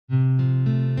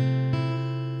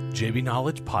JB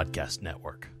Knowledge Podcast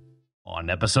Network. On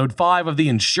episode 5 of the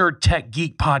InsureTech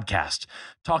Geek Podcast,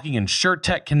 talking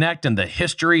InsureTech Connect and the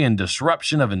history and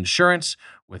disruption of insurance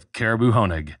with Caribou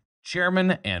Honig,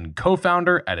 chairman and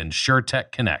co-founder at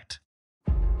InsureTech Connect.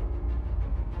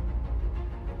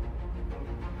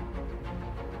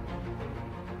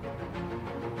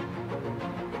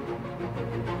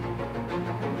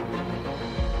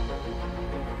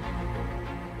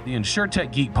 The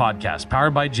InsureTech Geek Podcast,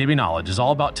 powered by JB Knowledge, is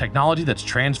all about technology that's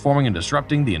transforming and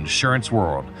disrupting the insurance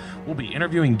world. We'll be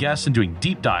interviewing guests and doing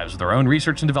deep dives with our own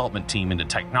research and development team into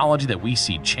technology that we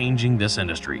see changing this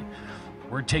industry.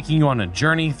 We're taking you on a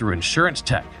journey through insurance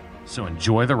tech, so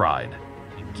enjoy the ride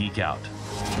and geek out.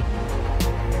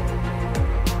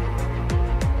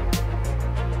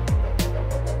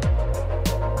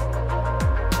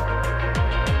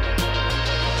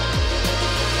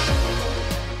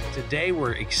 Today,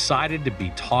 we're excited to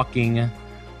be talking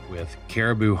with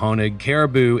Caribou Honig.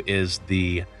 Caribou is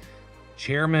the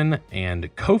chairman and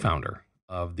co-founder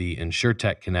of the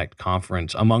InsureTech Connect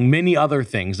conference, among many other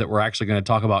things that we're actually going to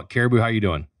talk about. Caribou, how are you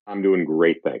doing? I'm doing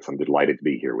great, thanks. I'm delighted to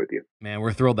be here with you. Man,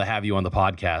 we're thrilled to have you on the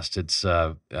podcast. It's,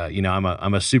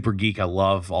 I'm a super geek. I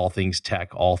love all things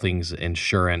tech, all things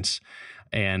insurance,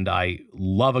 and I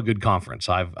love a good conference.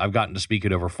 I've gotten to speak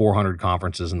at over 400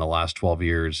 conferences in the last 12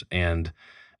 years, and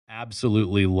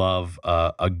absolutely love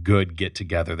a good get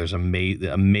together. There's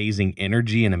amazing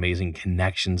energy and amazing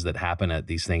connections that happen at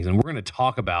these things. And we're going to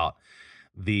talk about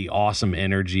the awesome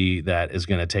energy that is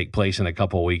going to take place in a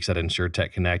couple of weeks at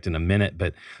InsureTech Connect in a minute.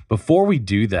 But before we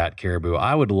do that, Caribou,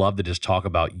 I would love to just talk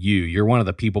about you. You're one of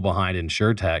the people behind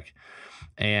InsureTech.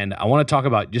 And I want to talk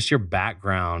about just your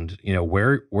background. You know,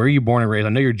 where are you born and raised? I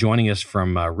know you're joining us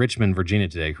from Richmond, Virginia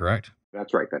today, correct?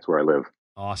 That's right. That's where I live.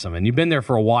 Awesome. And you've been there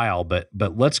for a while, but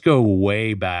let's go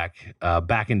way back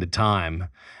into time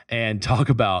and talk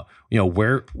about,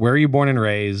 where are you born and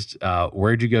raised?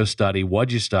 Where'd you go study?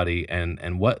 What'd you study?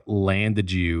 And what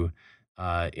landed you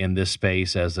in this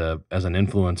space as an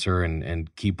influencer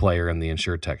and key player in the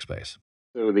InsureTech space?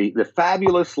 So the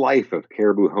fabulous life of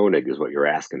Caribou Honig is what you're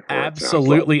asking for.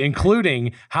 Absolutely. Like.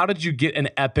 Including, how did you get an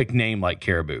epic name like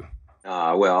Caribou?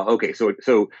 Okay.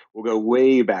 So we'll go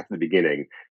way back to the beginning.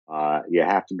 You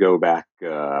have to go back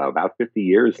about 50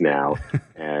 years now.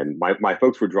 And my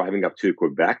folks were driving up to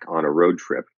Quebec on a road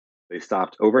trip. They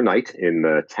stopped overnight in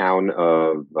the town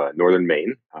of northern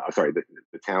Maine. The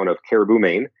town of Caribou,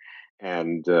 Maine.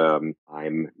 And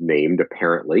I'm named,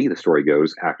 apparently, the story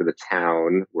goes, after the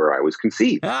town where I was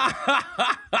conceived.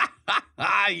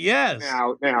 Yes.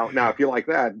 Now, if you like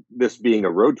that, this being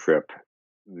a road trip,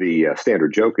 the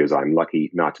standard joke is I'm lucky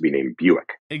not to be named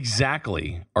Buick.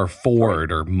 Exactly. Or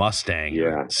Ford or Mustang. Yeah.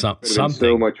 Or something.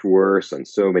 So much worse on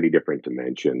so many different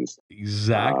dimensions.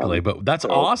 Exactly. But that's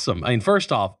awesome. I mean,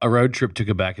 first off, a road trip to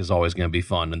Quebec is always going to be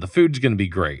fun. And the food's going to be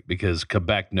great because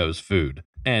Quebec knows food.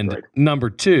 And right. Number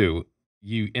two,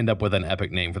 you end up with an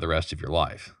epic name for the rest of your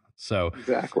life. So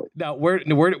exactly. Now, where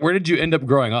did you end up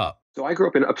growing up? So I grew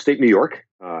up in upstate New York,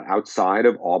 outside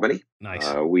of Albany. Nice.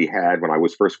 When I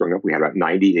was first growing up, we had about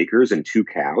 90 acres and 2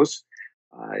 cows.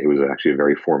 It was actually a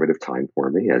very formative time for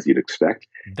me, as you'd expect.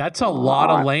 That's a lot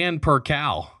of land per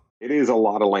cow. It is a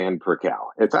lot of land per cow.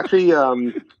 It's actually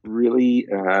really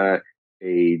a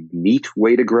neat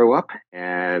way to grow up.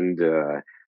 And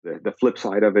the flip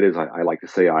side of it is I like to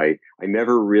say I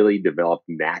never really developed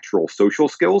natural social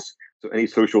skills. So any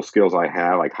social skills I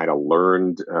have, I kind of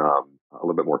learned a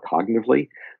little bit more cognitively.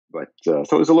 But so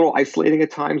it was a little isolating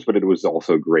at times, but it was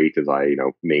also great as I,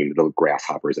 named the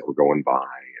grasshoppers that were going by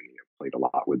and played a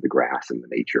lot with the grass and the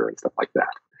nature and stuff like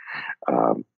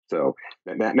that. So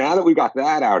now that we got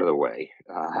that out of the way,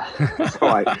 so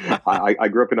I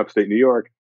grew up in upstate New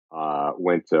York,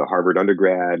 went to Harvard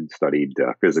undergrad, studied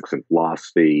physics and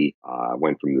philosophy,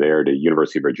 went from there to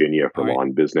University of Virginia for law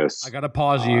and business. I got to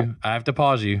pause you. I have to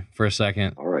pause you for a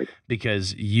second. All right.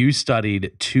 Because you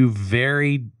studied two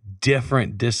very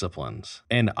different disciplines.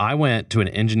 And I went to an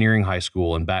engineering high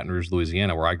school in Baton Rouge,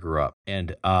 Louisiana, where I grew up.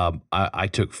 And I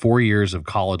took 4 years of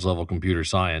college level computer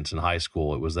science in high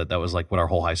school. That was like what our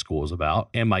whole high school was about.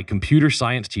 And my computer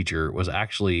science teacher was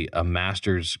actually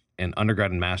an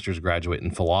undergrad and master's graduate in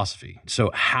philosophy.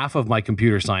 So half of my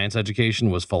computer science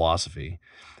education was philosophy.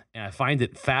 And I find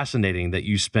it fascinating that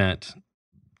you spent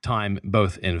time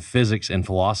both in physics and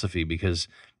philosophy because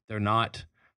they're not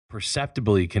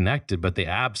perceptibly connected, but they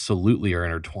absolutely are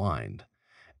intertwined.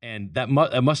 And that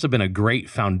must have been a great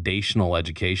foundational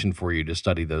education for you to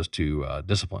study those two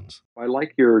disciplines. I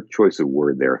like your choice of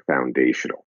word there,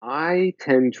 foundational. I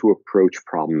tend to approach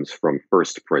problems from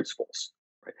first principles,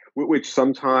 right? Which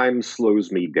sometimes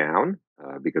slows me down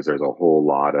because there's a whole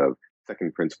lot of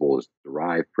second principles,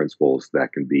 derived principles that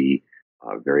can be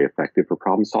very effective for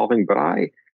problem solving. But I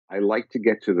like to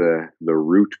get to the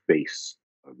root base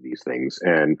of these things.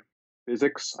 And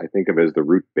physics, I think of as the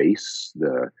root base,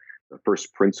 the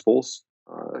first principles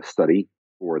study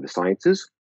for the sciences.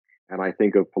 And I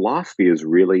think of philosophy as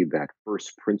really that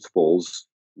first principles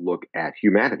look at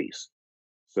humanities.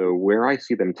 So where I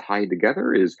see them tied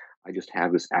together is I just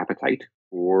have this appetite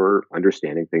for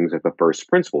understanding things at the first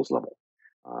principles level.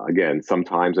 Again,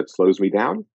 sometimes it slows me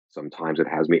down. Sometimes it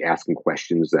has me asking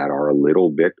questions that are a little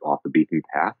bit off the beaten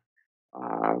path,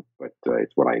 but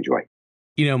it's what I enjoy.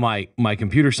 My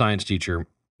computer science teacher,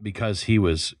 because he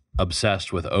was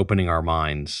obsessed with opening our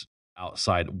minds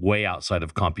way outside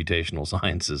of computational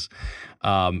sciences,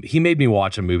 he made me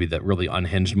watch a movie that really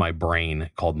unhinged my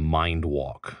brain called Mind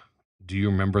Walk. Do you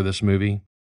remember this movie?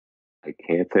 I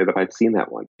can't say that I've seen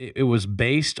that one. It was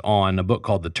based on a book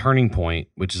called The Turning Point,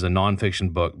 which is a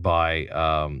nonfiction book by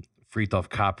Fritjof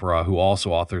Capra, who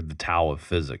also authored The Tao of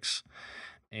Physics.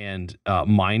 And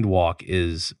Mind Walk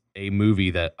is a movie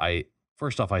that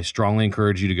first off, I strongly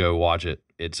encourage you to go watch it.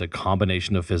 It's a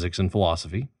combination of physics and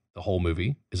philosophy. The whole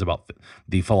movie is about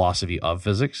the philosophy of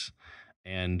physics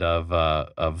and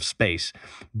of space,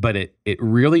 but it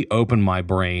really opened my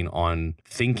brain on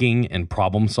thinking and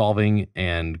problem solving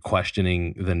and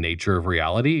questioning the nature of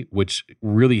reality, which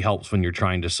really helps when you're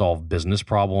trying to solve business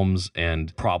problems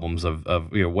and problems of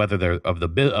whether they're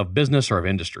of business or of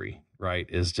industry. Right,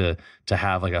 is to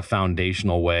have like a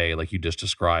foundational way, like you just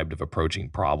described, of approaching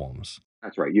problems.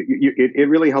 That's right. It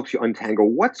really helps you untangle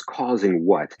what's causing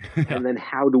what, and then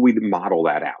how do we model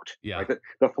that out? Yeah. Right?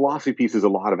 The philosophy piece is a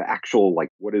lot of actual, like,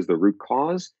 what is the root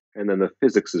cause? And then the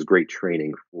physics is great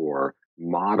training for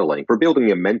modeling, for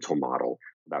building a mental model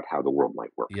about how the world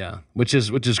might work. Yeah, which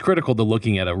is critical to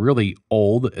looking at a really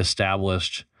old,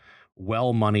 established,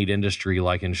 well-moneyed industry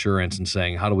like insurance and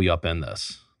saying, how do we upend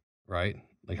this? Right?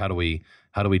 Like, how do we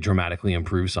dramatically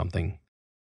improve something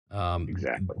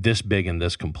Exactly. this big and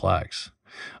this complex?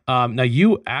 Now,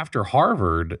 you, after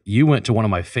Harvard, you went to one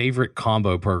of my favorite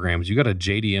combo programs. You got a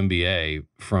JD MBA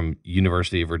from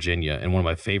University of Virginia in one of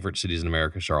my favorite cities in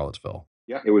America, Charlottesville.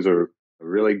 Yeah, it was a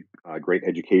really great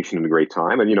education and a great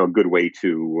time, and a good way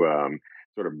to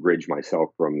sort of bridge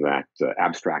myself from that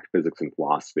abstract physics and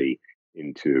philosophy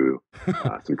into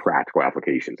some practical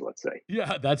applications, let's say.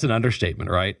 Yeah, that's an understatement,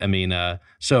 right? I mean,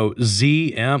 so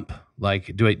ZIMP,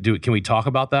 like, can we talk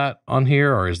about that on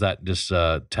here, or is that just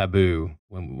taboo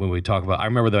when we talk about? I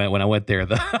remember when I went there,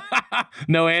 the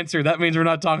no answer. That means we're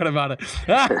not talking about it.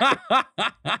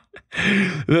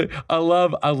 I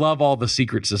love all the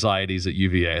secret societies at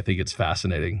UVA. I think it's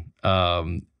fascinating.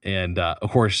 And of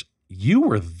course, you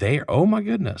were there. Oh my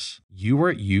goodness. You were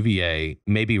at UVA,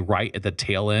 maybe right at the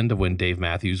tail end of when Dave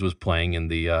Matthews was playing in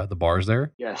the bars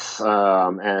there. Yes.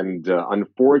 And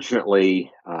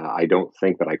unfortunately, I don't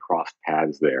think that I crossed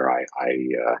paths there.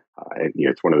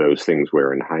 It's one of those things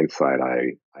where in hindsight,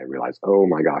 I realized, oh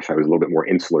my gosh, I was a little bit more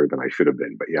insular than I should have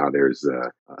been. But yeah, there's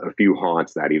a few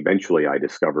haunts that eventually I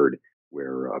discovered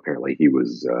where apparently he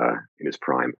was in his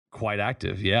prime. Quite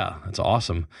active. Yeah, that's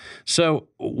awesome. So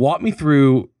walk me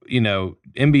through,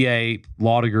 MBA,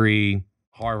 law degree,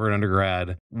 Harvard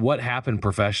undergrad. What happened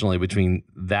professionally between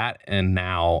that and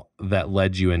now that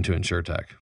led you into InsureTech?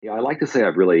 Yeah, I like to say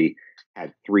I've really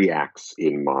had three acts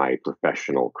in my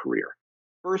professional career.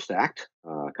 First act,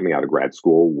 coming out of grad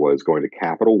school, was going to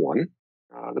Capital One,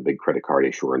 the big credit card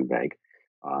issuer and bank.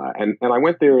 And I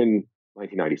went there in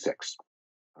 1996.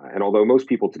 And although most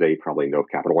people today probably know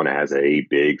Capital One as a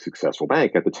big, successful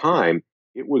bank, at the time,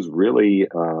 it was really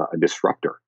a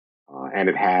disruptor. And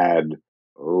it had,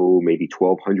 maybe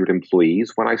 1,200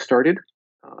 employees when I started.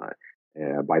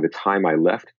 By the time I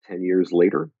left 10 years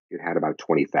later, it had about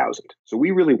 20,000. So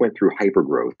we really went through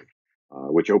hypergrowth,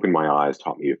 which opened my eyes,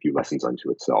 taught me a few lessons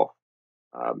unto itself.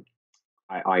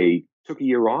 I took a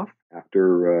year off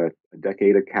after a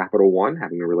decade at Capital One,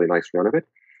 having a really nice run of it.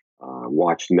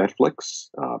 Watched Netflix,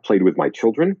 played with my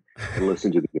children, and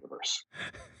listened to the universe.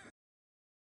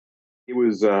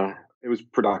 It was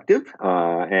productive,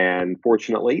 and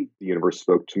fortunately, the universe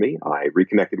spoke to me. I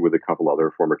reconnected with a couple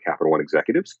other former Capital One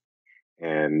executives,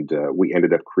 and we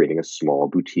ended up creating a small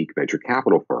boutique venture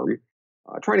capital firm,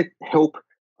 trying to help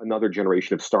another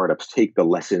generation of startups take the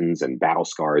lessons and battle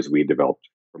scars we had developed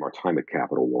from our time at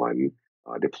Capital One,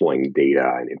 deploying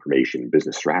data and information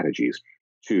business strategies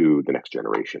to the next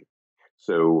generation.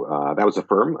 So that was a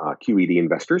firm, QED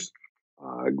Investors,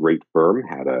 a great firm,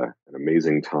 had an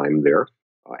amazing time there.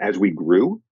 As we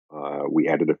grew, we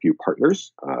added a few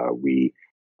partners. We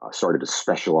started to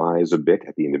specialize a bit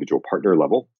at the individual partner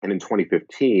level. And in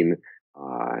 2015,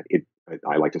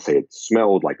 I like to say it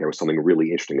smelled like there was something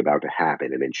really interesting about to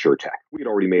happen in InsureTech. We had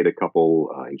already made a couple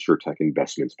InsureTech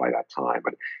investments by that time,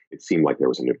 but it seemed like there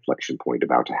was an inflection point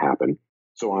about to happen.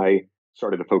 So I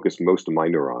started to focus most of my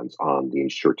neurons on the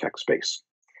InsureTech space.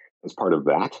 As part of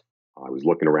that, I was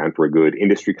looking around for a good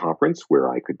industry conference where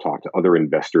I could talk to other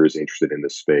investors interested in the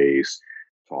space,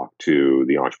 talk to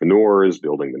the entrepreneurs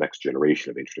building the next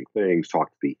generation of interesting things, talk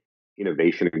to the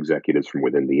innovation executives from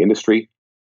within the industry.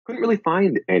 Couldn't really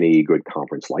find any good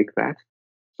conference like that.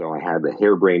 So I had the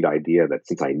harebrained idea that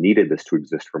since I needed this to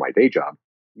exist for my day job,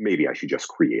 maybe I should just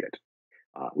create it.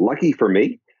 Lucky for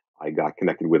me, I got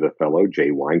connected with a fellow,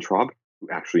 Jay Weintraub, who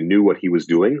actually knew what he was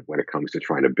doing when it comes to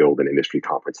trying to build an industry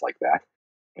conference like that.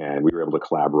 And we were able to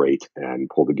collaborate and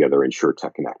pull together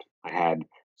InsureTech Connect. I had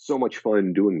so much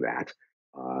fun doing that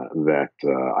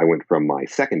I went from my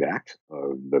second act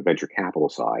of the venture capital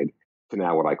side to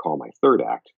now what I call my third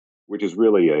act, which is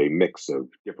really a mix of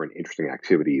different interesting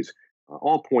activities,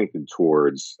 all pointed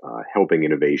towards helping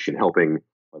innovation, helping,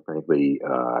 quite frankly,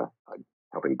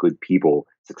 helping good people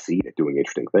succeed at doing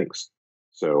interesting things.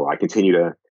 So I continue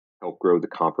to help grow the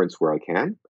conference where I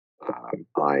can.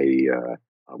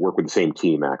 I work with the same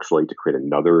team actually to create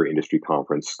another industry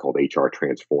conference called HR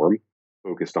Transform,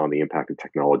 focused on the impact of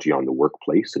technology on the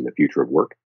workplace and the future of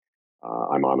work.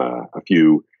 I'm on a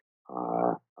few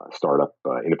startup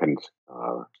independent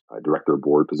director of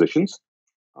board positions.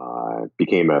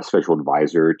 Became a special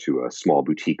advisor to a small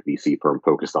boutique VC firm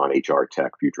focused on HR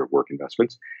tech, future of work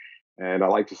investments. And I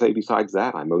like to say, besides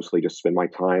that, I mostly just spend my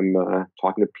time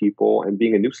talking to people and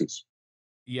being a nuisance.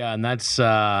 Yeah, and that's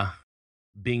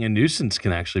being a nuisance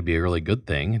can actually be a really good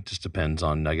thing. It just depends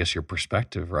on, I guess, your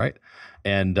perspective, right?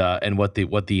 And what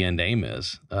the end aim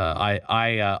is.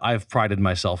 I've prided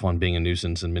myself on being a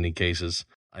nuisance in many cases.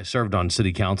 I served on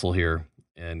city council here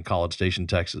in College Station,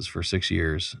 Texas, for 6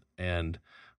 years, and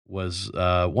was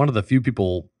one of the few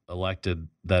people elected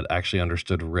that actually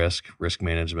understood risk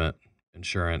management,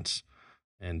 insurance,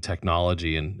 and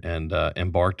technology, and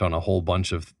embarked on a whole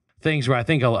bunch of things where I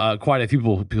think quite a few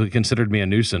people considered me a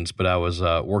nuisance, but I was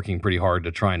working pretty hard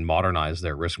to try and modernize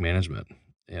their risk management,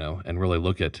 and really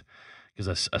look at,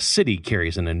 because a city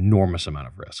carries an enormous amount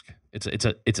of risk.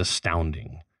 It's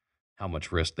astounding how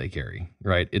much risk they carry,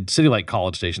 right? A city like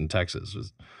College Station, Texas,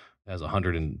 has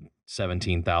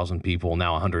 117,000 people,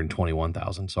 now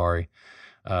 121,000, sorry,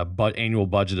 but annual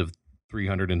budget of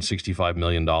 $365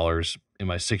 million. In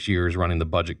my 6 years running the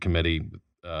budget committee,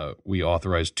 we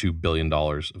authorized $2 billion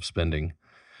of spending.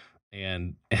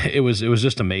 And it was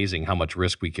just amazing how much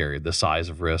risk we carried. The size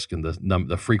of risk and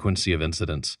the frequency of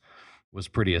incidents was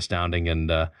pretty astounding.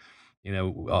 And,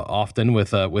 often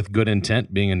with good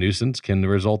intent, being a nuisance can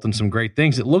result in some great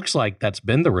things. It looks like that's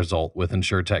been the result with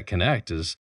InsureTech Connect.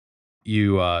 Is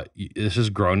this has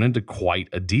grown into quite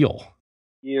a deal.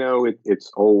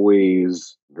 It's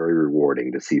always very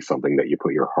rewarding to see something that you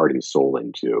put your heart and soul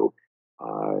into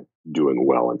doing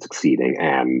well and succeeding,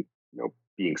 and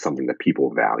being something that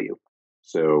people value.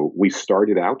 So we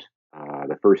started out.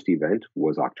 The first event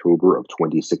was October of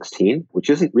 2016, which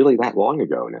isn't really that long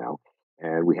ago now,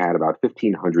 and we had about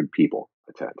 1,500 people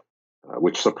attend,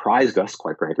 which surprised us.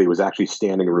 Quite frankly, it was actually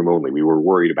standing room only. We were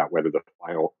worried about whether the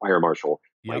fire marshal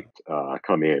might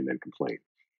come in and complain.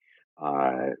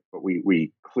 But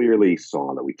we clearly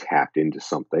saw that we tapped into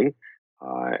something.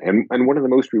 And one of the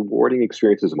most rewarding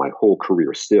experiences of my whole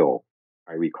career still,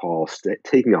 I recall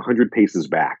taking 100 paces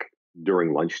back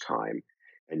during lunchtime,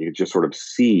 and you could just sort of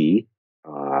see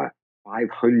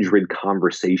 500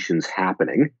 conversations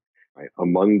happening, right,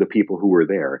 among the people who were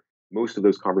there. Most of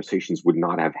those conversations would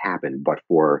not have happened but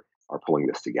for our pulling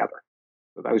this together.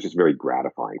 So that was just very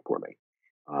gratifying for me.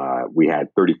 We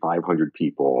had 3,500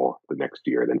 people the next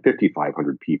year, then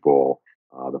 5,500 people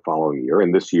the following year.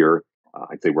 And this year,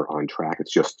 I'd say we're on track.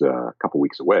 It's just a couple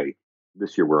weeks away.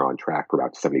 This year, we're on track for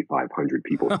about 7,500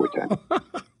 people to attend.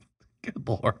 Good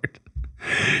Lord.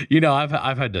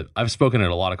 I've spoken at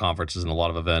a lot of conferences and a lot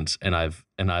of events, and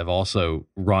I've also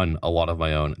run a lot of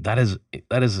my own. That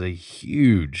is a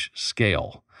huge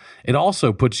scale. It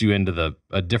also puts you into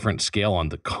a different scale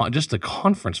on just the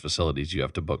conference facilities you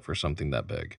have to book for something that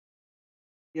big.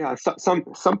 Yeah,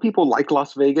 some people like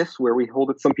Las Vegas where we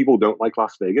hold it. Some people don't like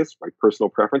Las Vegas, right? Personal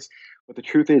preference. But the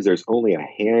truth is, there's only a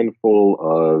handful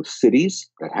of cities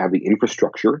that have the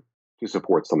infrastructure to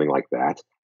support something like that,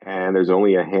 and there's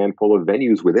only a handful of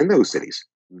venues within those cities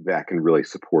that can really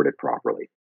support it properly.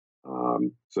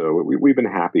 So we've been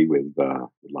happy with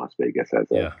Las Vegas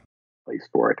as a place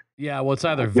for it. Yeah, well, it's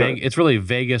either it's really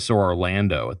Vegas or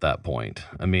Orlando at that point.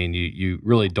 I mean, you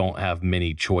really don't have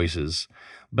many choices.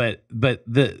 But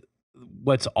the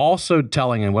what's also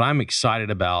telling and what I'm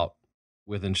excited about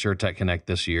with InsureTech Connect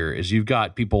this year is you've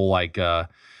got people like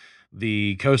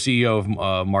the co-CEO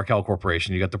of Markel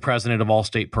Corporation. You got the president of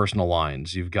Allstate Personal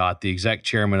Lines. You've got the exec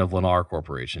chairman of Lennar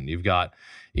Corporation. You've got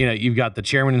the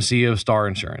chairman and CEO of Star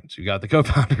Insurance. You've got the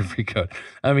co-founder of Recode.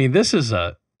 I mean, this is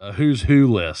a who's who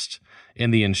list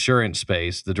in the insurance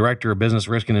space. The director of business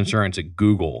risk and insurance at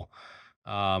Google.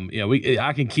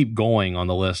 I can keep going on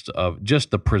the list of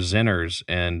just the presenters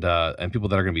and people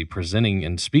that are going to be presenting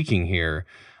and speaking here,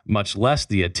 much less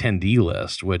the attendee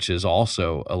list, which is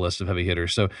also a list of heavy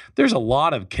hitters. So there's a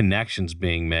lot of connections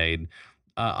being made.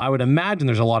 I would imagine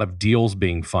there's a lot of deals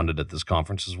being funded at this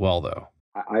conference as well, though.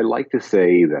 I like to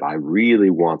say that I really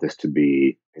want this to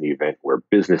be an event where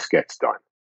business gets done.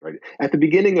 Right. At the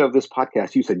beginning of this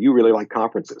podcast, you said you really like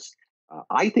conferences.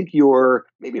 I think you're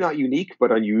maybe not unique,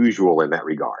 but unusual in that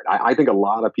regard. I think a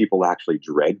lot of people actually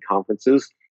dread conferences.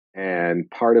 And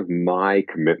part of my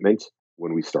commitment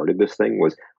when we started this thing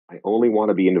was I only want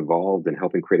to be involved in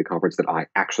helping create a conference that I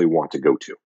actually want to go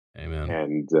to. Amen.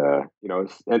 And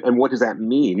and what does that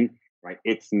mean? Right?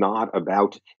 It's not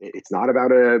about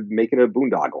making a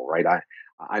boondoggle. Right?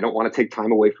 I don't want to take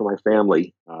time away from my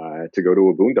family to go to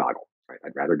a boondoggle. Right?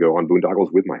 I'd rather go on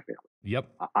boondoggles with my family. Yep.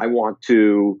 I want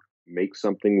to make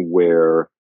something where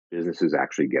business is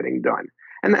actually getting done,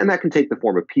 and that can take the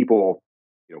form of people,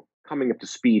 coming up to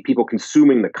speed, people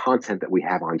consuming the content that we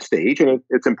have on stage, and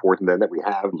it's important then that we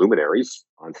have luminaries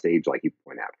on stage, like you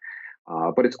point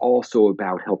out. But it's also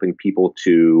about helping people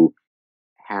to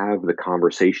have the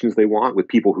conversations they want with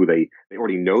people who they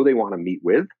already know they want to meet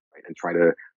with, right, and try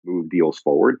to move deals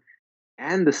forward,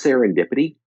 and the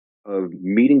serendipity of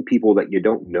meeting people that you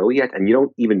don't know yet, and you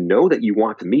don't even know that you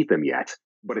want to meet them yet,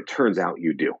 but it turns out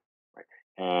you do. Right?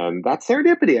 And that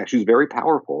serendipity actually is very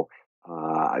powerful.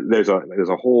 There's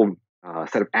a whole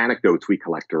set of anecdotes we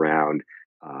collect around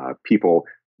people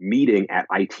meeting at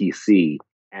ITC,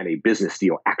 and a business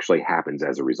deal actually happens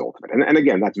as a result of it. And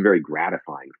again, that's very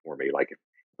gratifying for me. Like, if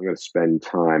I'm going to spend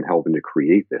time helping to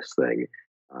create this thing,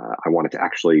 I want it to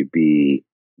actually be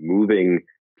moving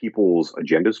people's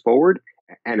agendas forward,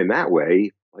 and in that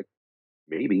way, like,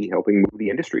 maybe helping move the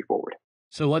industry forward.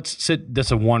 So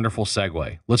that's a wonderful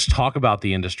segue. Let's talk about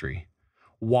the industry.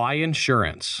 Why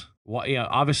insurance? Why,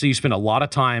 obviously you spent a lot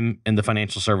of time in the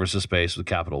financial services space with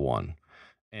Capital One,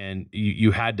 and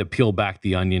you had to peel back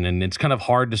the onion, and it's kind of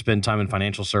hard to spend time in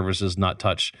financial services, not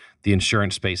touch the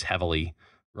insurance space heavily,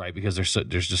 right? Because there's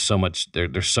just so much,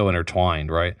 they're so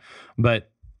intertwined, right? But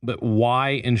why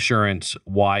insurance?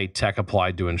 Why tech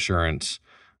applied to insurance?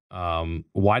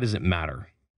 Why does it matter?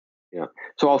 Yeah.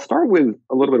 So I'll start with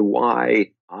a little bit of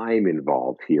why I'm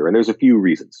involved here. And there's a few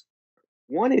reasons.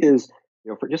 One is,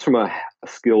 from a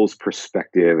skills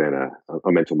perspective and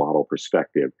a mental model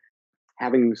perspective,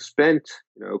 having spent,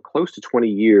 close to 20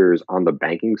 years on the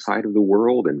banking side of the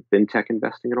world and fintech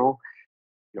investing and all,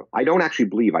 I don't actually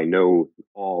believe I know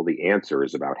all the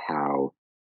answers about how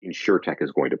InsureTech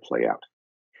is going to play out.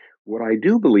 What I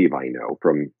do believe I know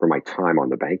from my time on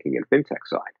the banking and fintech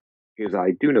side is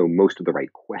I do know most of the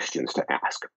right questions to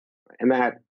ask, and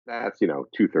that's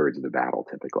 2/3 of the battle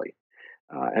typically.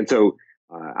 And so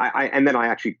I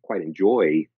actually quite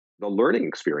enjoy the learning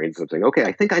experience of saying, okay,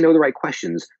 I think I know the right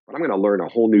questions, but I'm going to learn a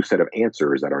whole new set of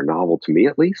answers that are novel to me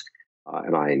at least,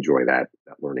 and I enjoy that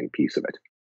learning piece of it.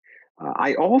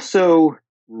 I also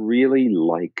really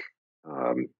like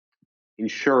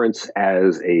insurance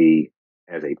as a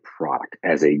product,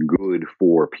 as a good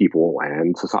for people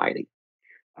and society.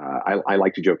 I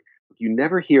like to joke. You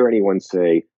never hear anyone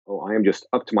say, "Oh, I am just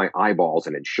up to my eyeballs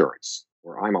in insurance,"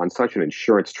 or "I'm on such an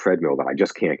insurance treadmill that I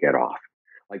just can't get off."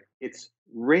 Like, it's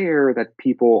rare that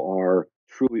people are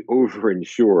truly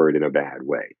overinsured in a bad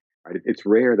way. Right? It's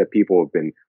rare that people have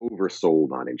been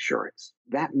oversold on insurance.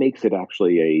 That makes it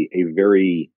actually a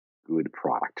very good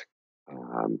product,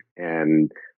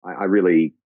 and I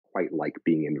really quite like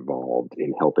being involved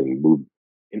in helping move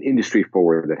an industry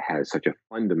forward that has such a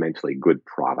fundamentally good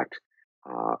product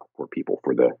for people,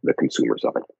 for the consumers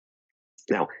of it.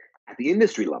 Now, at the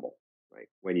industry level, right,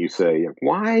 when you say,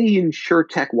 why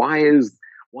InsureTech,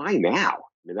 why now?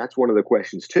 I mean, that's one of the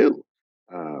questions too.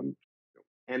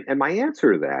 And my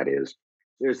answer to that is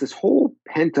there's this whole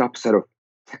pent up set of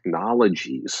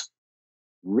technologies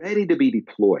ready to be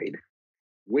deployed,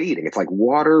 waiting. It's like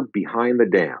water behind the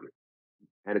dam,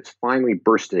 and it's finally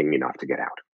bursting enough to get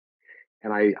out.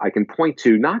 And I can point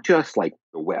to not just like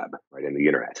the web, right, and the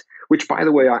internet, which, by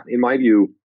the way, in my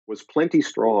view, was plenty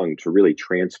strong to really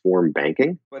transform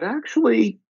banking, but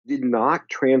actually did not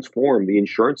transform the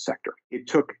insurance sector. It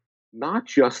took not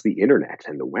just the internet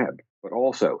and the web, but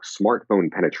also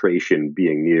smartphone penetration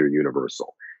being near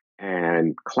universal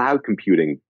and cloud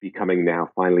computing becoming now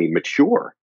finally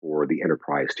mature for the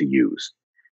enterprise to use.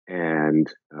 And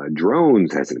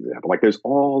drones, as an example, like there's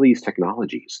all these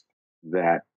technologies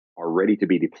that are ready to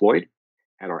be deployed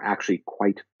and are actually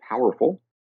quite powerful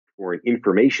for an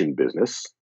information business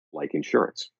like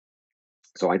insurance.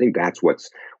 So I think that's what's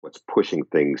pushing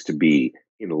things to be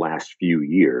in the last few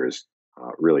years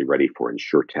really ready for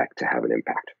InsureTech to have an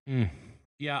impact. Mm.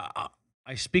 Yeah,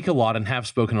 I speak a lot and have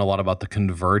spoken a lot about the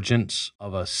convergence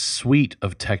of a suite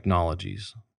of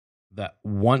technologies that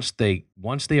once they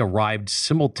arrived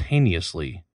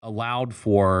simultaneously allowed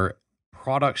for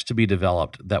products to be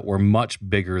developed that were much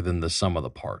bigger than the sum of the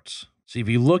parts. So if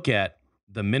you look at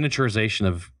the miniaturization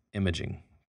of imaging,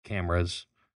 cameras,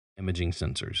 imaging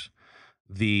sensors,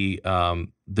 the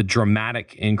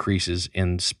dramatic increases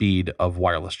in speed of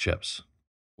wireless chips,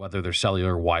 whether they're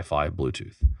cellular, Wi-Fi,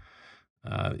 Bluetooth.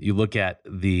 You look at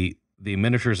the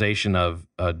miniaturization of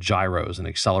gyros and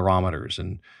accelerometers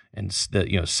and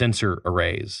the sensor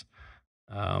arrays.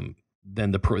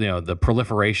 Then the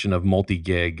proliferation of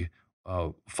multi-gig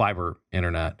fiber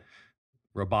internet,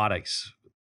 robotics,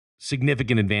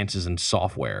 significant advances in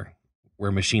software,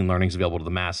 where machine learning is available to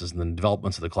the masses, and then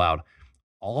developments of the cloud.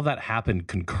 All of that happened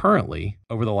concurrently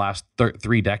over the last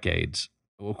 3 decades.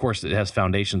 Of course, it has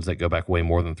foundations that go back way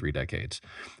more than 3 decades.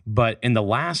 But in the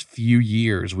last few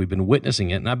years, we've been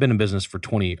witnessing it. And I've been in business for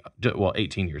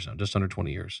 18 years now, just under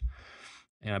 20 years.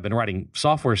 And I've been writing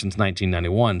software since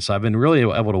 1991. So I've been really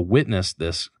able to witness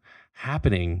this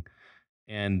happening.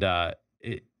 And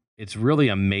it's really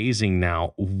amazing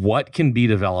now what can be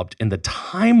developed in the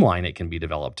timeline it can be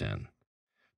developed in.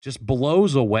 Just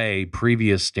blows away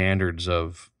previous standards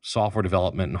of software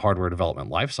development and hardware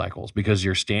development life cycles, because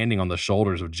you're standing on the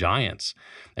shoulders of giants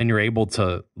and you're able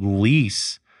to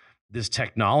lease this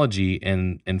technology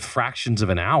in fractions of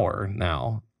an hour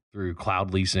now through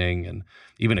cloud leasing and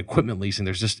even equipment leasing.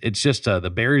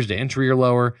 The barriers to entry are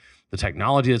lower. The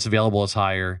technology that's available is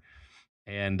higher.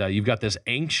 And you've got this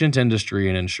ancient industry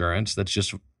in insurance that's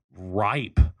just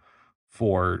ripe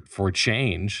for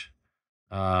change.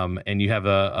 And you have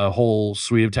a whole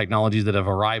suite of technologies that have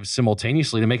arrived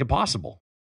simultaneously to make it possible.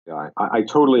 Yeah, I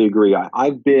totally agree.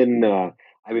 I've been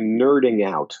nerding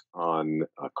out on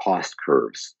cost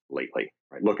curves lately.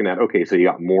 Right, looking at, okay, so you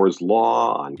got Moore's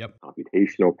law on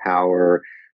computational power,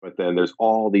 but then there's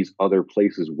all these other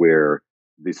places where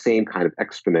the same kind of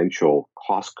exponential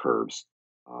cost curves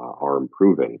are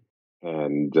improving,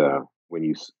 and when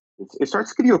you it starts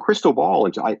to give you a crystal ball.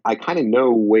 And I kind of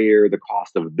know where the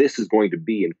cost of this is going to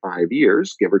be in 5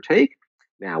 years, give or take.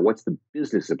 Now, what's the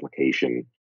business implication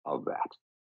of that?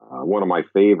 One of my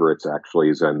favorites actually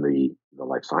is in the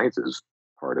life sciences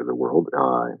part of the world,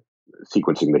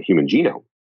 sequencing the human genome,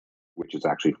 which has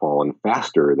actually fallen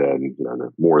faster than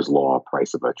the Moore's law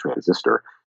price of a transistor.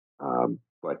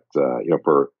 But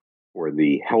for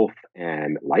the health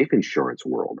and life insurance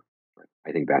world,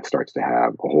 I think that starts to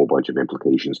have a whole bunch of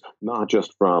implications, not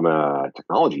just from a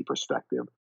technology perspective,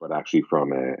 but actually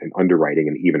from an underwriting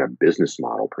and even a business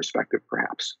model perspective,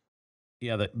 perhaps.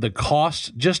 Yeah, the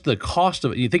cost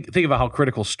of you think about how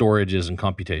critical storage is in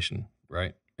computation,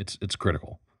 right? It's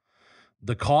critical.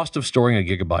 The cost of storing a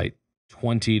gigabyte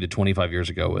 20 to 25 years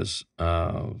ago was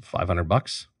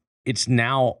 $500. It's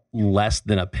now less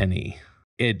than a penny.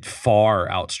 It far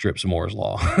outstrips Moore's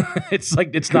law.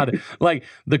 It's not like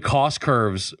the cost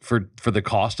curves for the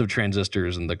cost of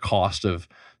transistors and the cost of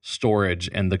storage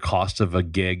and the cost of a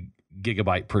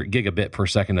gigabit per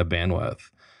second of bandwidth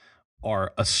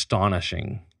are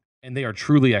astonishing, and they are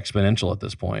truly exponential at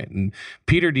this point. And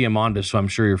Peter Diamandis, who I'm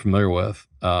sure you're familiar with,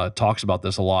 talks about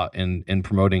this a lot in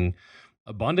promoting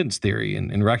abundance theory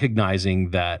and recognizing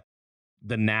that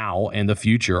the now and the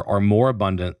future are more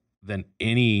abundant than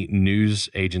any news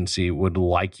agency would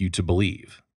like you to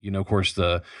believe. Of course,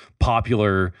 the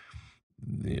popular,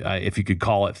 if you could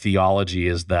call it theology,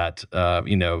 is that,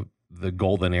 the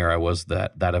golden era was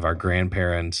that of our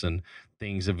grandparents, and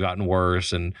things have gotten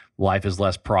worse and life is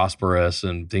less prosperous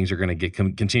and things are going to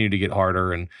continue to get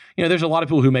harder. And, there's a lot of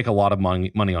people who make a lot of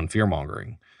money on fear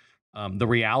mongering. The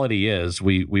reality is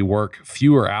we work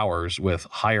fewer hours with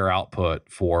higher output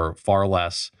for far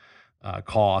less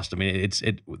cost. I mean,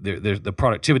 the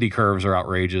productivity curves are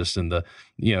outrageous, and the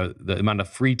amount of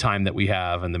free time that we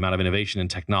have, and the amount of innovation in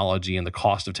technology, and the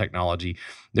cost of technology.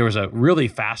 There was a really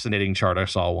fascinating chart I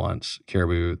saw once,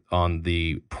 Caribou, on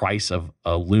the price of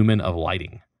a lumen of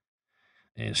lighting.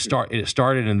 And it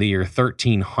started in the year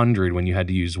 1300 when you had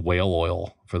to use whale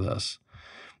oil for this,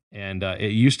 and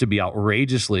it used to be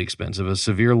outrageously expensive, a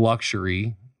severe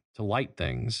luxury to light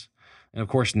things. And of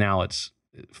course, now it's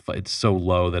so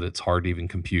low that it's hard to even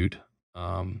compute.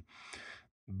 Um,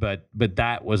 but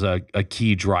that was a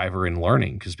key driver in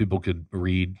learning because people could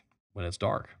read when it's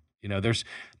dark. There's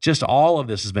just all of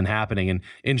this has been happening, and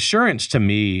insurance to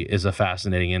me is a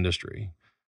fascinating industry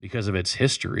because of its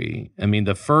history. I mean,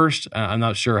 the first I'm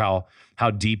not sure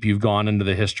how deep you've gone into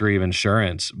the history of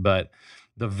insurance, but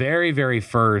the very very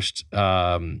first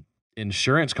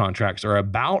insurance contracts are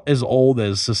about as old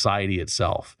as society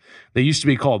itself. They used to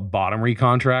be called bottomry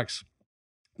contracts.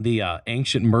 The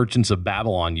ancient merchants of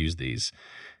Babylon used these.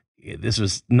 This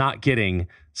was not kidding,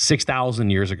 6,000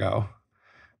 years ago.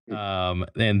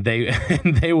 And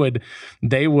they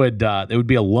would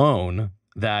be a loan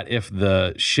that if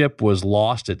the ship was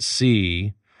lost at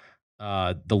sea,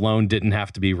 the loan didn't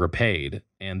have to be repaid,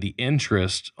 and the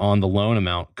interest on the loan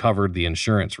amount covered the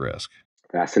insurance risk.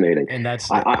 Fascinating. And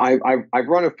I've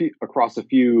run across a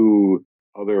few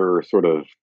other sort of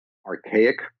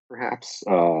archaic, perhaps,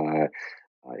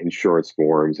 insurance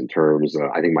forms in terms.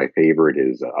 I think my favorite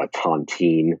is a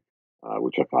tontine,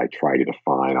 which if I try to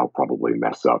define, I'll probably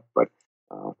mess up. But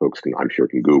folks I'm sure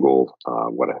can Google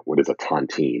what is a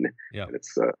tontine. Yep. And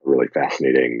it's a really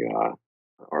fascinating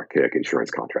archaic insurance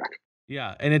contract.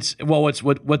 Yeah, and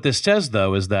what this says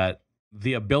though is that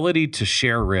the ability to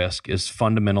share risk is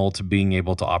fundamental to being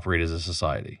able to operate as a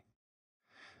society.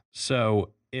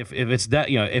 So if it's that,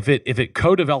 if it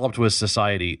co-developed with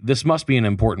society, this must be an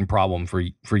important problem for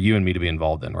you and me to be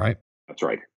involved in, right? That's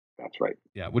right.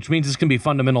 Yeah, which means this can be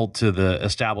fundamental to the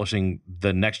establishing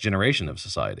the next generation of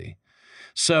society.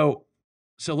 So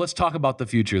let's talk about the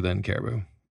future then, Caribou.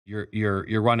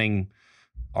 You're running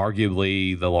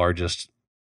arguably the largest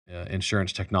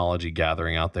insurance technology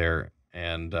gathering out there,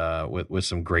 and with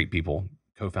some great people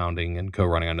co-founding and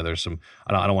co-running. I know there's some.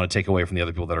 I don't want to take away from the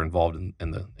other people that are involved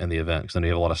in the event, because then you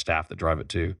have a lot of staff that drive it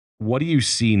too. What do you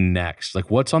see next?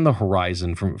 Like, what's on the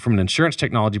horizon from an insurance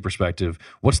technology perspective?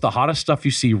 What's the hottest stuff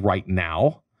you see right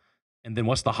now, and then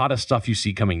what's the hottest stuff you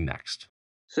see coming next?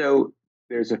 So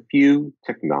there's a few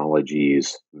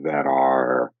technologies that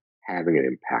are having an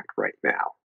impact right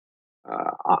now.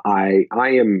 I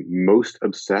am most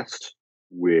obsessed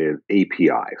with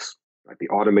APIs. Right? The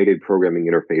automated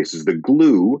programming interface is the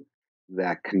glue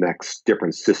that connects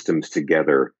different systems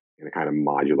together in a kind of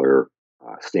modular,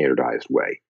 standardized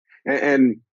way.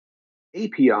 And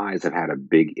APIs have had a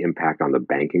big impact on the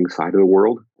banking side of the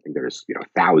world. I think there's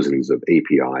thousands of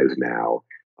APIs now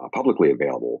publicly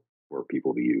available for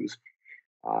people to use.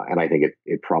 And I think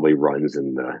it probably runs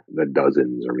in the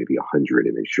dozens or maybe 100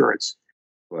 in insurance.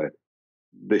 But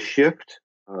the shift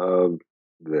of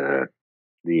the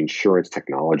insurance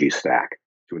technology stack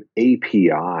to an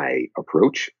API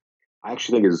approach, I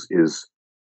actually think is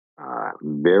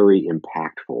very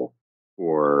impactful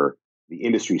for the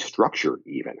industry structure.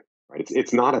 Even right,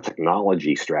 it's not a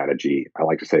technology strategy. I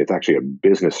like to say it's actually a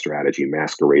business strategy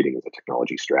masquerading as a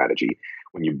technology strategy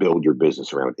when you build your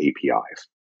business around APIs.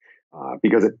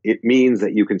 Because it means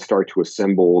that you can start to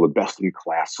assemble the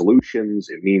best-in-class solutions.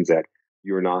 It means that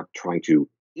you're not trying to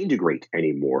integrate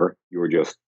anymore. You're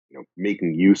just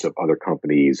making use of other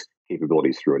companies'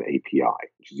 capabilities through an API,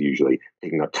 which is usually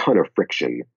taking a ton of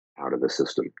friction out of the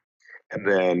system. And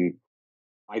then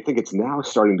I think it's now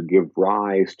starting to give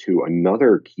rise to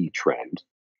another key trend.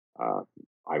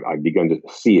 I've begun to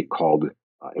see it called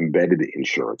embedded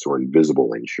insurance or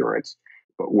invisible insurance,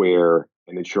 but where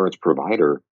an insurance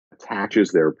provider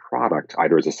attaches their product,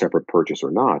 either as a separate purchase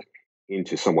or not,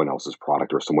 into someone else's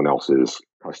product or someone else's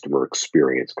customer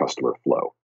experience, customer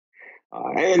flow.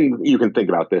 And you can think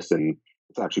about this, and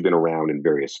it's actually been around in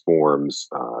various forms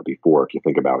before. If you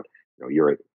think about,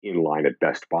 you're in line at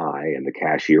Best Buy and the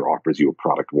cashier offers you a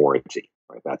product warranty,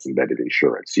 right? That's embedded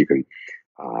insurance. You can,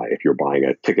 if you're buying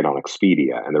a ticket on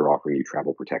Expedia and they're offering you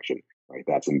travel protection, right?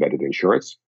 That's embedded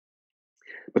insurance.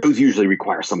 But those usually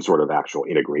require some sort of actual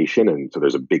integration. And so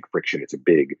there's a big friction. It's a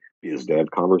big biz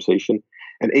dev conversation.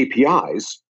 And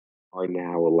APIs are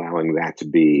now allowing that to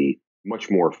be much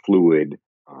more fluid,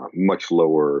 much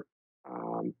lower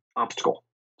obstacle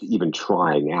to even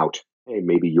trying out, hey,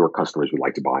 maybe your customers would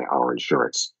like to buy our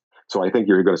insurance. So I think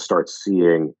you're going to start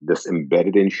seeing this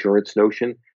embedded insurance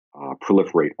notion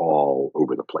proliferate all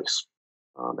over the place.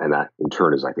 And that in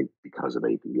turn is, I think, because of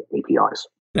APIs.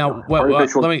 Now,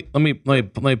 let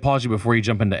me pause you before you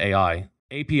jump into AI.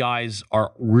 APIs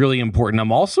are really important.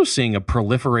 I'm also seeing a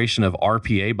proliferation of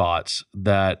RPA bots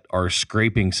that are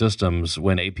scraping systems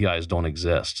when APIs don't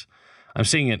exist. I'm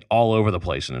seeing it all over the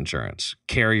place in insurance.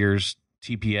 Carriers,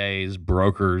 TPAs,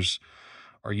 brokers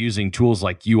are using tools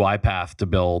like UiPath to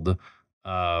build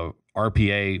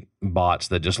RPA bots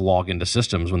that just log into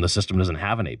systems when the system doesn't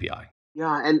have an API.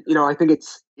 Yeah, and I think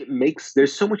it makes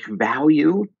there's so much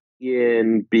value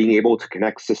in being able to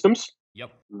connect systems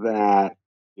Yep. that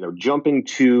jumping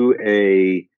to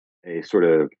a sort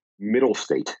of middle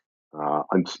state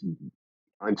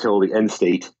until the end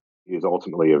state is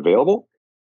ultimately available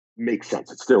makes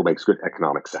sense. It still makes good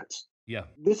economic sense. Yeah.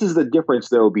 This is the difference,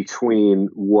 though, between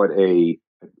what an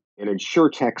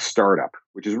insuretech startup,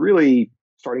 which is really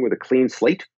starting with a clean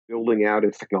slate, building out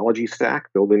its technology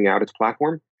stack, building out its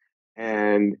platform,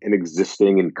 and an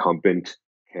existing incumbent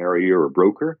carrier or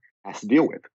broker has to deal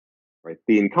with. Right,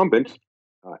 the incumbent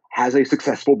has a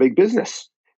successful big business.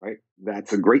 Right,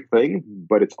 that's a great thing,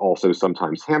 but it's also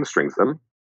sometimes hamstrings them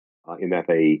in that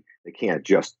they can't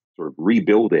just sort of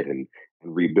rebuild it and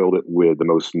rebuild it with the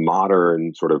most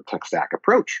modern sort of tech stack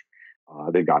approach.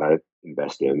 They've got to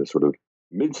invest in the sort of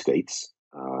mid states,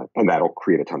 and that'll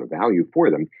create a ton of value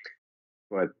for them.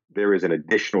 But there is an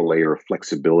additional layer of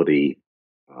flexibility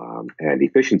and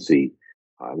efficiency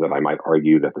that I might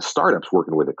argue that the startups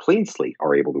working with a clean slate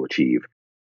are able to achieve.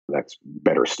 That's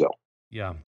better still.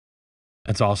 Yeah.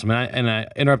 That's awesome. And I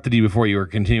interrupted you before you were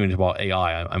continuing to about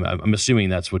AI. I'm assuming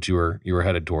that's what you were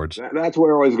headed towards. That's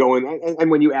where I was going.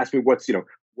 And when you ask me what's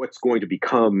going to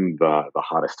become the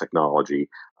hottest technology,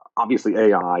 obviously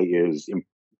AI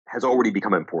has already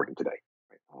become important today.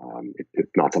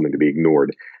 It's not something to be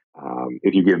ignored.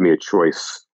 If you give me a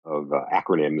choice of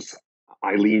acronyms,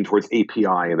 I lean towards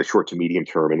API in the short to medium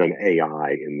term, and then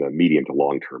AI in the medium to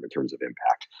long term in terms of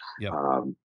impact. Yep.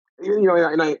 Um,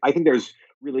 and I think there's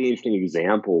really interesting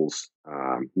examples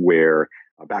where,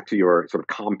 back to your sort of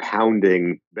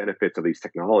compounding benefits of these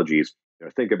technologies,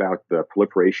 think about the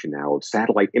proliferation now of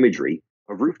satellite imagery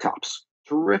of rooftops.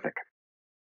 Terrific.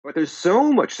 But there's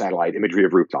so much satellite imagery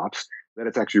of rooftops that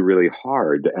it's actually really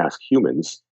hard to ask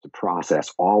humans to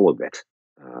process all of it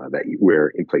where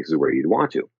in places where you'd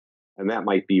want to. And that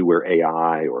might be where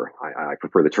AI, or I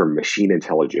prefer the term machine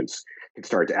intelligence, can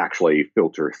start to actually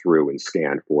filter through and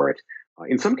scan for it.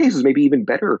 In some cases, maybe even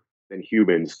better than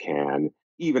humans can,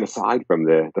 even aside from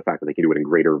the fact that they can do it in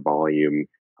greater volume,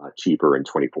 cheaper, and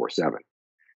 24/7.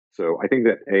 So I think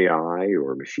that AI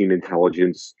or machine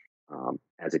intelligence,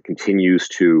 as it continues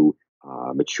to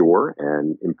mature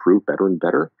and improve better and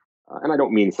better, and I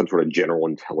don't mean some sort of general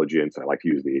intelligence. I like to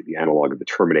use the analog of the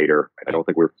Terminator. I Right. don't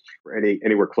think we're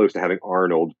anywhere close to having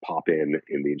Arnold pop in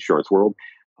the insurance world.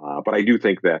 But I do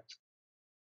think that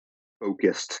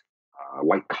focused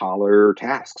white collar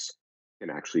tasks can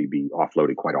actually be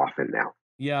offloaded quite often now.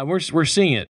 Yeah, we're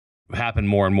seeing it happen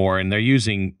more and more, and they're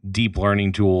using deep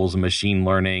learning tools and machine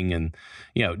learning, and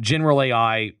general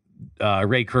AI.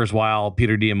 Ray Kurzweil,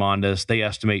 Peter Diamandis, they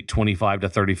estimate 25 to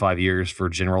 35 years for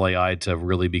general AI to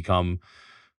really become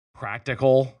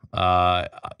practical.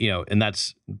 And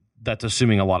that's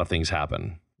assuming a lot of things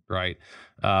happen, right?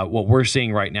 What we're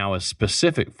seeing right now is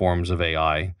specific forms of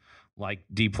AI, like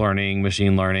deep learning,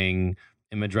 machine learning,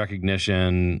 image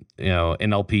recognition,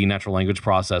 NLP, natural language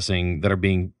processing, that are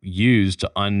being used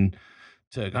to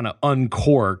kind of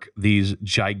uncork these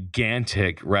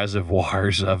gigantic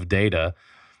reservoirs of data,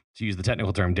 to use the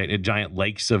technical term, data, giant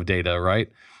lakes of data, right?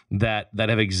 That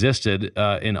have existed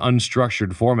in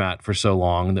unstructured format for so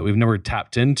long that we've never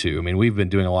tapped into. I mean, we've been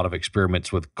doing a lot of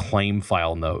experiments with claim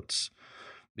file notes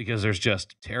because there's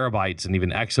just terabytes and even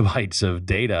exabytes of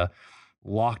data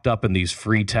locked up in these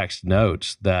free text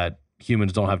notes that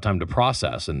humans don't have time to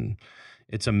process. And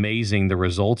it's amazing the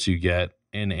results you get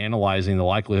in analyzing the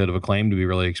likelihood of a claim to be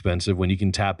really expensive when you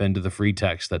can tap into the free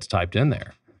text that's typed in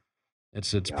there.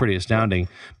 It's Yeah, pretty yeah, astounding.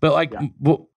 But like, yeah.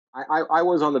 well, I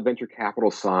was on the venture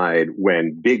capital side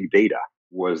when big data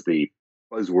was the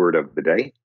buzzword of the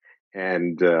day.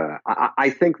 And I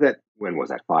think that, when was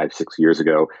that, 5, 6 years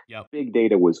ago? yeah, Big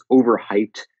data was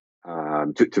overhyped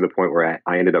to the point where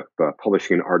I ended up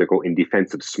publishing an article in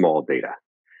defense of small data.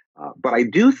 But I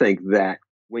do think that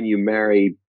when you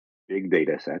marry big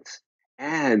data sets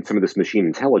and some of this machine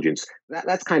intelligence,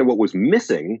 that's kind of what was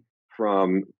missing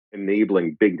from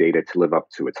enabling big data to live up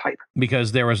to its hype.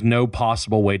 because there was no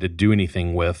possible way to do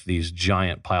anything with these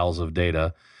giant piles of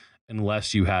data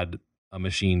unless you had a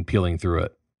machine peeling through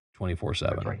it That's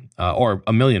right. 24/7, or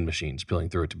a million machines peeling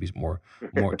through it, to be more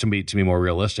to be more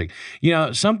realistic.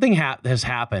 Something has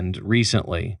happened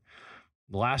recently,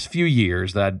 the last few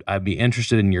years, that I'd be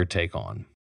interested in your take on.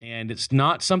 And it's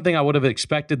not something I would have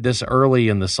expected this early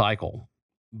in the cycle,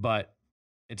 but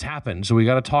it's happened. So we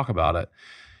got to talk about it.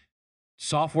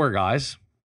 Software guys,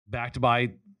 backed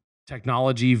by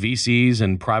technology VCs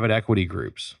and private equity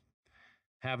groups,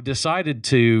 have decided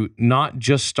to not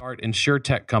just start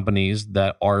insurtech companies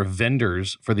that are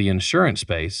vendors for the insurance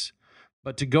space,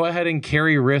 but to go ahead and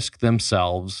carry risk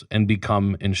themselves and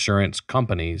become insurance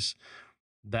companies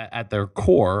that at their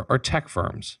core are tech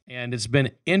firms. And it's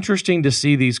been interesting to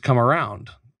see these come around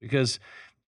because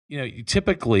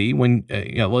typically when,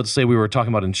 let's say we were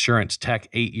talking about insurance tech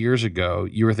 8 years ago,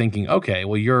 you were thinking, okay,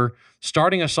 well, you're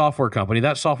starting a software company.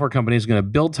 That software company is going to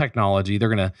build technology. They're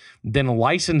going to then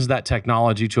license that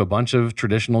technology to a bunch of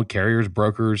traditional carriers,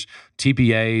 brokers,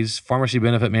 TPAs, pharmacy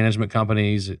benefit management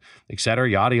companies, et cetera,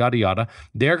 yada, yada, yada.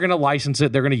 They're going to license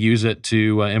it. They're going to use it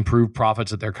to improve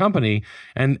profits at their company.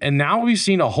 And now we've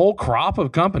seen a whole crop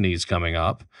of companies coming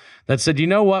up that said, you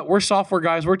know what, we're software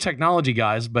guys, we're technology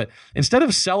guys, but instead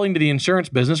of selling to the insurance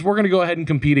business, we're going to go ahead and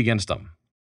compete against them.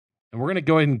 And we're going to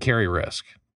go ahead and carry risk.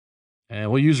 And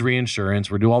we'll use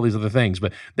reinsurance, we'll do all these other things.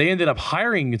 But they ended up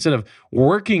hiring, instead of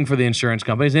working for the insurance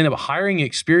companies, they ended up hiring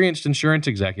experienced insurance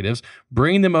executives,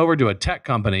 bringing them over to a tech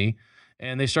company,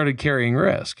 and they started carrying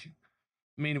risk.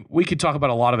 I mean, we could talk about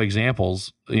a lot of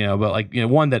examples, but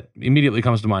one that immediately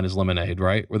comes to mind is Lemonade,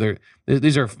 right? Where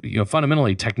these are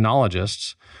fundamentally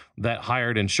technologists that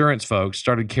hired insurance folks,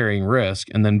 started carrying risk,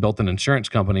 and then built an insurance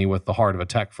company with the heart of a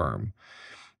tech firm.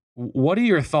 What are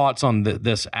your thoughts on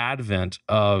this advent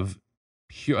of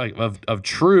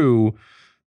true,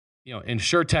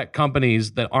 InsureTech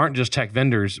companies that aren't just tech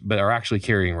vendors but are actually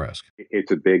carrying risk?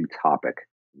 It's a big topic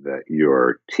that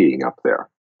you're teeing up there,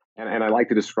 and I like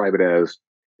to describe it as,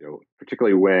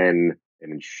 particularly when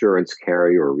an insurance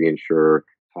carrier or reinsurer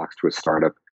talks to a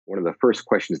startup, one of the first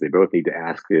questions they both need to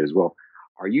ask is, well,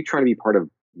 are you trying to be part of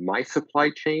my supply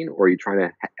chain, or are you trying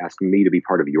to ask me to be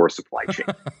part of your supply chain?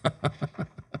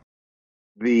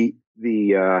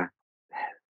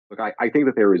 Look, I think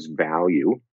that there is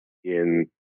value in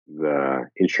the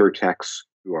InsureTechs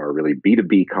who are really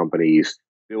B2B companies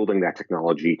building that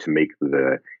technology to make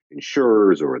the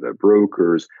insurers or the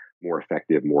brokers more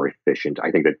effective, more efficient.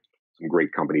 I think that some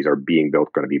great companies are going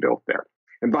to be built there.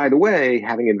 And by the way,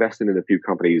 having invested in a few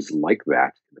companies like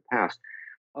that in the past,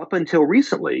 up until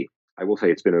recently, I will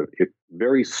say it's been a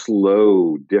very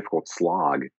slow, difficult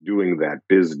slog doing that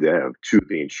biz dev to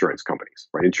the insurance companies.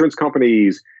 Right? Insurance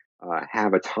companies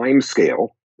have a time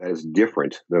scale that is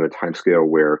different than a time scale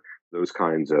where those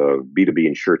kinds of B2B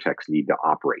InsureTechs need to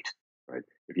operate. Right?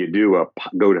 If you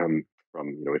go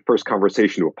from a first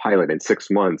conversation to a pilot in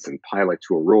 6 months, and pilot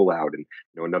to a rollout in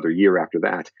another year after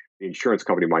that, the insurance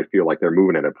company might feel like they're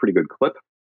moving at a pretty good clip,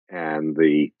 and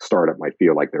the startup might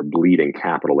feel like they're bleeding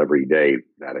capital every day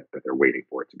that they're waiting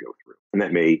for it to go through. And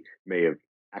that may have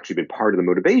actually been part of the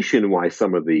motivation why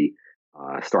some of the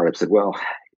startups said, well,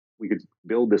 we could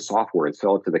build this software and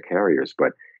sell it to the carriers,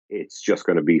 but it's just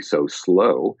going to be so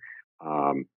slow.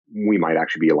 We might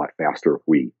actually be a lot faster if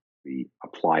we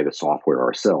apply the software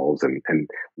ourselves and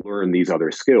learn these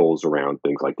other skills around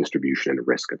things like distribution and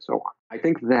risk and so on. I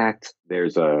think that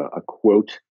there's a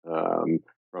quote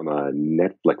from a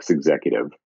Netflix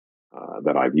executive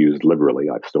that I've used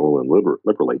liberally, I've stolen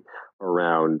liberally,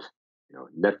 around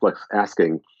Netflix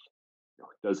asking,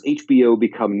 does HBO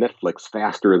become Netflix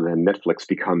faster than Netflix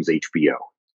becomes HBO?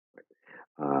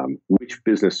 Which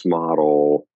business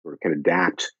model can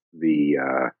adapt the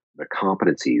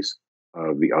competencies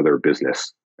of the other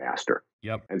business faster?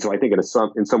 Yep. And so I think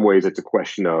in some ways it's a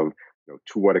question of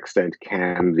to what extent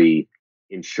can the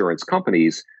insurance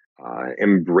companies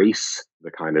embrace the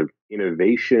kind of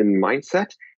innovation mindset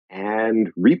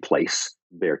and replace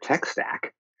their tech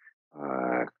stack.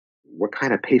 What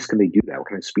kind of pace can they do that? What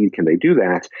kind of speed can they do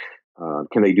that?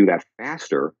 Can they do that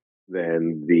faster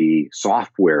than the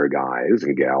software guys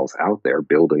and gals out there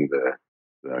building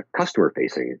the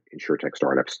customer-facing InsureTech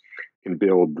startups can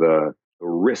build the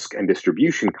risk and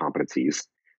distribution competencies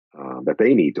that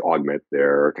they need to augment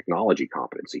their technology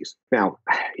competencies. Now,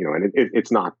 and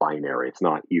it's not binary. It's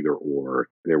not either or.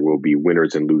 There will be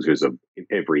winners and losers in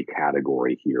every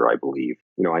category here, I believe.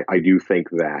 I do think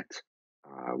that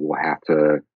we'll have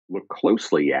to look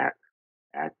closely at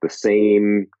the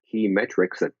same key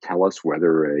metrics that tell us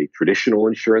whether a traditional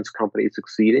insurance company is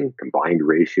succeeding, combined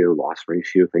ratio, loss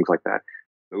ratio, things like that.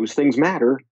 Those things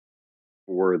matter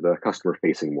for the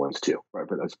customer-facing ones too, right?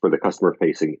 For the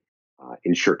customer-facing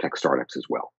InsureTech startups as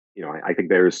well. I think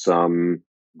there's some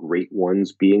great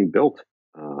ones being built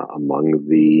among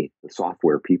the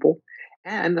software people.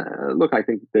 And look, I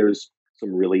think there's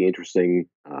some really interesting,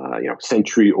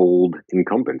 century-old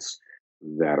incumbents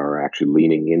that are actually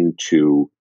leaning into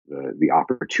the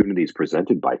opportunities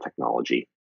presented by technology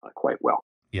quite well.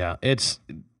 Yeah,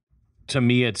 to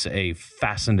me, it's a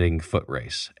fascinating foot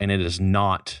race, and it is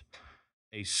not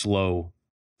a slow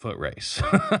foot race.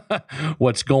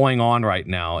 What's going on right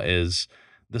now is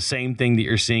the same thing that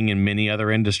you're seeing in many other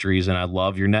industries. And I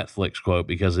love your Netflix quote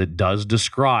because it does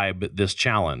describe this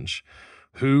challenge.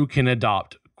 Who can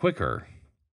adopt quicker?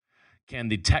 Can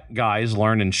the tech guys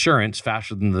learn insurance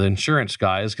faster than the insurance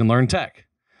guys can learn tech?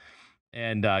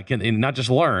 And and not just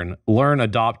learn,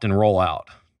 adopt, and roll out,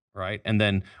 right? And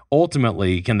then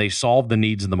ultimately, can they solve the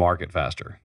needs of the market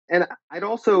faster? And I'd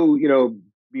also,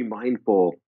 be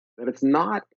mindful that it's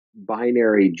not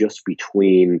binary just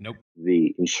between Nope.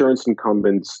 the insurance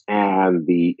incumbents and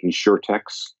the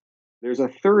insurtechs. There's a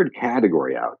third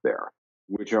category out there,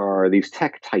 which are these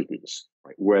tech titans,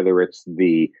 right? Whether it's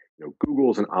the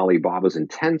Googles and Alibabas and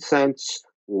Tencents,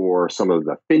 or some of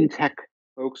the fintech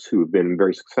folks who have been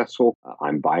very successful.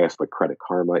 I'm biased, but Credit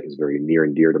Karma is very near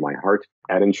and dear to my heart.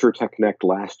 At InsureTech Connect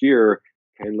last year,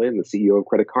 Ken Lin, the CEO of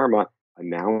Credit Karma,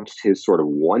 announced his sort of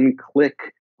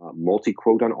one-click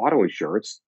multi-quote on auto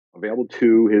insurance available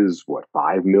to his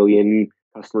 5 million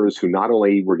customers who not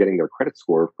only were getting their credit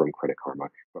score from Credit Karma,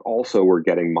 but also were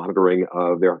getting monitoring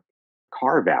of their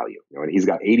car value. And he's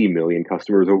got 80 million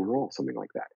customers overall, something like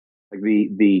that. Like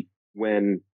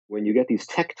when you get these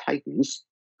tech titans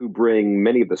who bring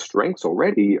many of the strengths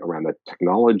already around the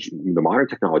technology, the modern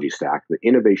technology stack, the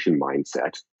innovation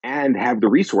mindset, and have the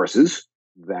resources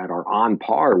that are on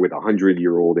par with a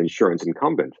 100-year-old insurance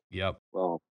incumbent. Yep.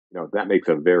 Well, that makes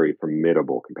a very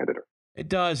formidable competitor. It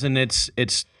does, and it's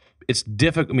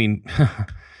difficult. I mean,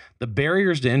 the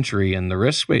barriers to entry and the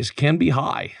risk space can be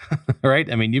high,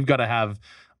 right? I mean, you've got to have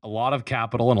a lot of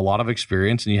capital and a lot of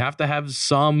experience, and you have to have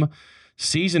some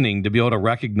seasoning to be able to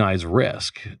recognize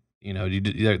risk.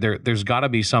 There's got to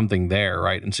be something there,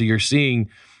 right? And so you're seeing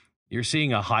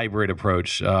a hybrid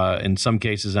approach in some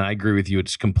cases, and I agree with you.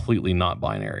 It's completely not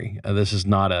binary. This is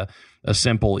not a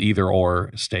simple either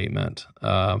or statement.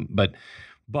 But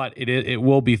it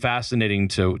will be fascinating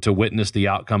to witness the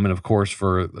outcome, and of course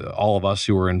for all of us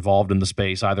who are involved in the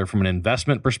space, either from an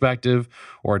investment perspective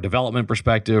or a development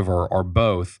perspective or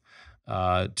both,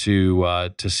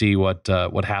 to see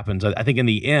what happens. I think in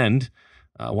the end,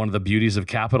 one of the beauties of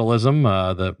capitalism,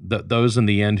 those in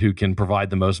the end who can provide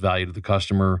the most value to the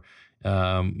customer,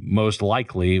 most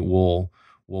likely will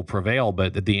prevail.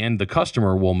 But at the end, the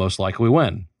customer will most likely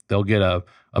win. They'll get a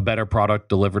better product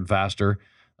delivered faster,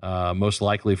 most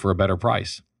likely for a better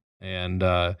price. And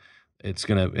it's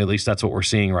going to, at least that's what we're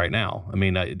seeing right now. I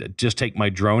mean, just take my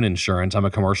drone insurance. I'm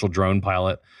a commercial drone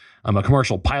pilot. I'm a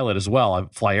commercial pilot as well. I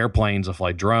fly airplanes, I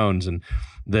fly drones, and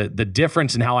the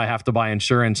difference in how I have to buy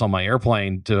insurance on my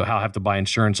airplane to how I have to buy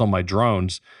insurance on my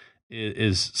drones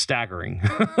is staggering.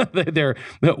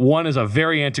 One is a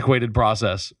very antiquated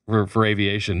process for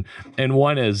aviation, and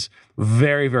one is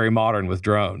very, very modern with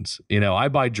drones. I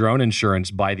buy drone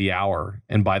insurance by the hour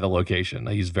and by the location.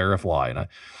 I use Verifly, and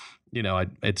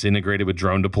it's integrated with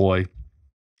Drone Deploy.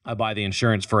 I buy the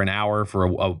insurance for an hour for a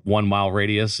 1 mile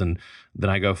radius, and then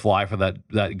I go fly for that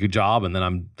good job, and then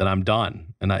I'm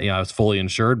done. And I was fully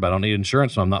insured, but I don't need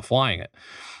insurance, so I'm not flying it.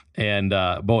 And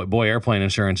boy, airplane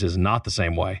insurance is not the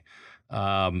same way.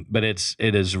 But it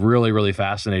is really, really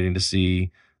fascinating to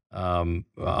see on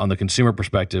the consumer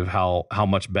perspective how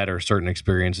much better certain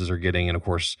experiences are getting, and of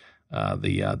course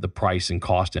the price and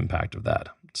cost impact of that.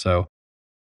 So,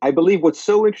 I believe what's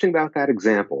so interesting about that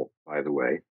example, by the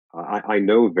way, I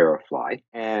know Verifly,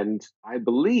 and I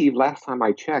believe last time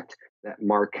I checked that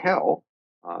Markel,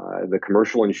 the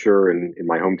commercial insurer in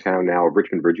my hometown now of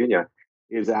Richmond, Virginia,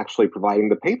 is actually providing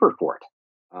the paper for it.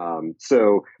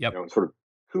 So, yep. Sort of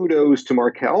kudos to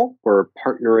Markel for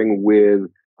partnering with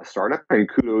a startup, and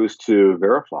kudos to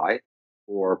Verifly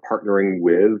for partnering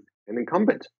with an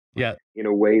incumbent. Yeah. In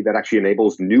a way that actually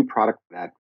enables new product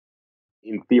that,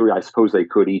 in theory, I suppose they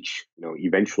could each,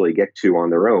 eventually get to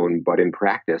on their own, but in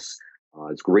practice,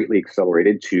 it's greatly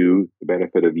accelerated to the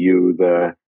benefit of you,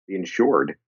 the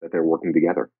insured, that they're working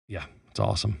together. Yeah, it's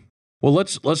awesome. Well,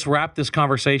 let's wrap this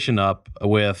conversation up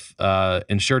with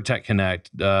InsureTech Connect.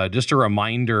 Just a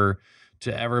reminder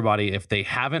to everybody, if they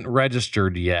haven't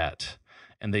registered yet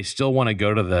and they still want to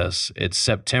go to this, it's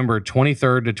September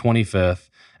 23rd to 25th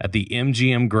at the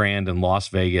MGM Grand in Las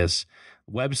Vegas.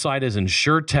 Website is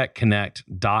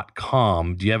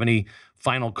InsureTechConnect.com. Do you have any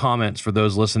final comments for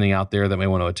those listening out there that may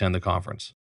want to attend the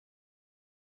conference?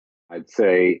 I'd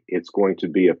say it's going to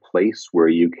be a place where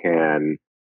you can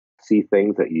see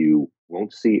things that you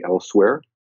won't see elsewhere.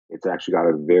 It's actually got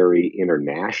a very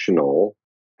international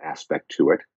aspect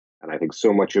to it. And I think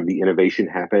so much of the innovation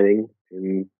happening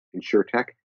in InsureTech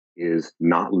is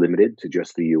not limited to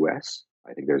just the US.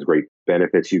 I think there's great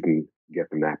benefits you can get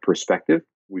from that perspective.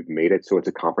 We've made it so it's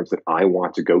a conference that I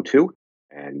want to go to,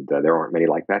 and there aren't many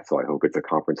like that. So I hope it's a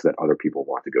conference that other people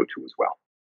want to go to as well.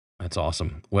 That's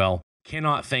awesome. Well,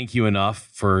 Cannot thank you enough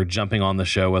for jumping on the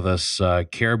show with us.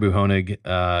 Caribou Honig,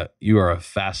 you are a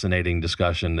fascinating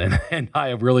discussion, and I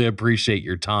really appreciate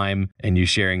your time and you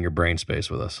sharing your brain space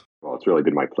with us. Well, it's really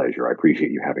been my pleasure. I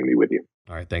appreciate you having me with you.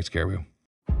 All right. Thanks, Caribou.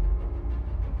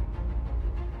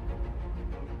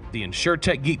 The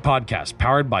InsureTech Geek Podcast,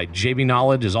 powered by JB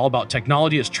Knowledge, is all about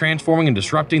technology that's transforming and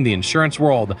disrupting the insurance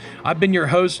world. I've been your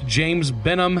host, James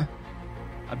Benham.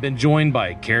 I've been joined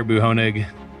by Caribou Honig.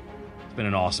 It's been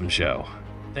an awesome show.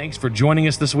 Thanks for joining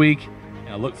us this week, and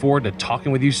I look forward to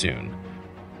talking with you soon.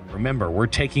 Remember, we're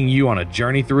taking you on a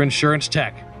journey through insurance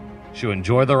tech, so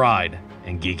enjoy the ride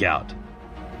and geek out.